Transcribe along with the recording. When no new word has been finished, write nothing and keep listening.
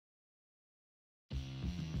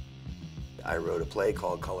I wrote a play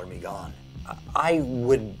called Color Me Gone. I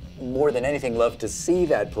would, more than anything, love to see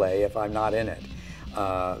that play if I'm not in it,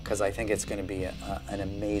 because I think it's going to be an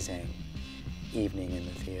amazing evening in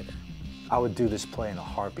the theater. I would do this play in a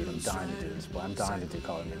heartbeat. I'm dying to do this play. I'm dying to do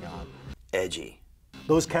Color Me Gone. Edgy.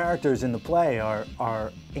 Those characters in the play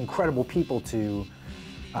are incredible people to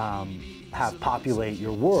have populate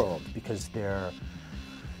your world, because they're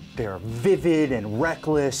vivid and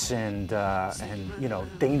reckless and you know,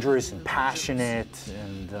 dangerous and passionate,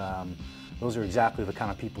 and those are exactly the kind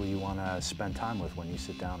of people you want to spend time with when you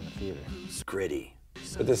sit down in the theater. Gritty.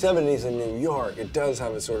 But the 70s in New York, it does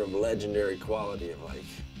have a sort of legendary quality of like,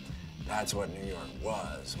 that's what New York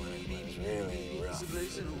was when it was really rough.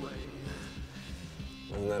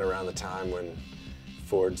 Wasn't that around the time when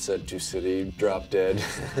Ford said to City, drop dead?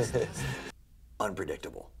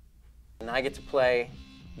 Unpredictable. And I get to play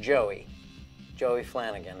Joey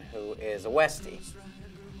Flanagan, who is a Westie,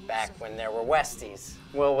 back when there were Westies.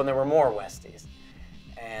 Well, when there were more Westies.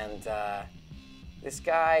 And this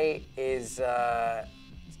guy is,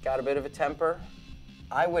 he's got a bit of a temper.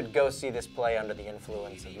 I would go see this play under the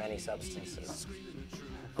influence of many substances.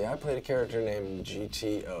 Yeah, I played a character named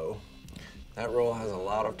GTO. That role has a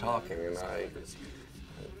lot of talking, and I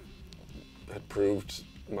had proved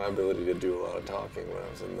my ability to do a lot of talking when I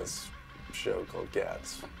was in this show called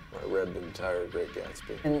Gatsby. I read the entire Great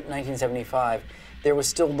Gatsby. In 1975, there was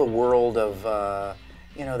still the world of,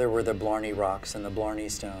 you know, there were the Blarney Rocks and the Blarney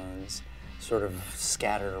Stones sort of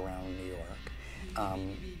scattered around New York,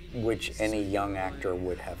 which any young actor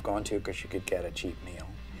would have gone to because you could get a cheap meal.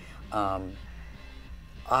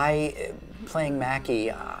 Playing Mackie,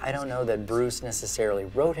 I don't know that Bruce necessarily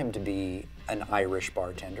wrote him to be an Irish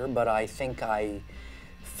bartender, but I think I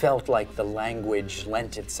felt like the language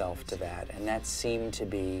lent itself to that, and that seemed to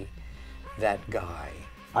be that guy.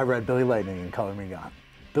 I read Billy Lightning in Color Me Gone.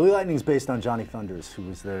 Billy Lightning is based on Johnny Thunders, who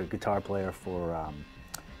was the guitar player for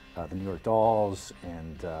the New York Dolls,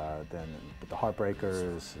 and then with the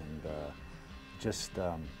Heartbreakers, and just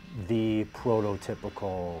the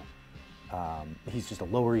prototypical, he's just a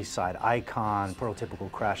Lower East Side icon,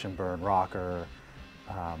 prototypical crash and burn rocker,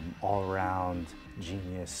 all around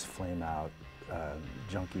genius, flame out,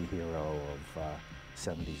 junkie hero of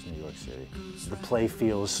 70s New York City. The play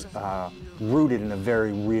feels rooted in a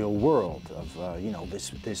very real world of, you know,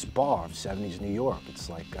 this bar of 70s New York. It's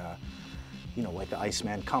like, you know, like the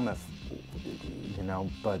Iceman Cometh, you know,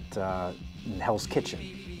 but in Hell's Kitchen,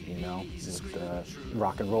 you know, with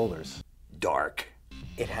rock and rollers. Dark.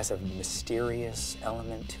 It has a mysterious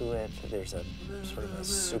element to it. There's a sort of a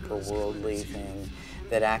super worldly thing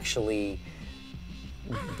that actually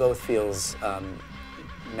both feels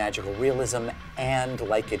magical realism and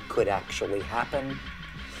like it could actually happen.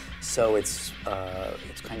 So it's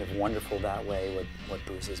kind of wonderful that way, what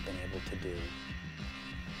Bruce has been able to do.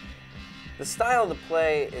 The style of the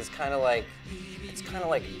play is kind of like, it's kind of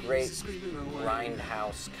like a great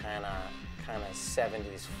grindhouse kind of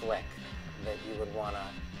 70s flick that you would want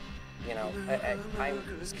to, you know,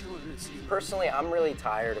 personally, I'm really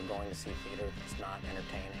tired of going to see theater that's not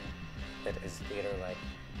entertaining, that is theater like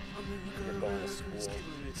you're going to school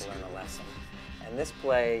to learn a lesson. And this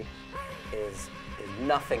play is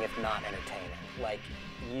nothing if not entertaining. Like,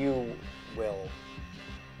 you will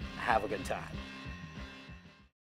have a good time.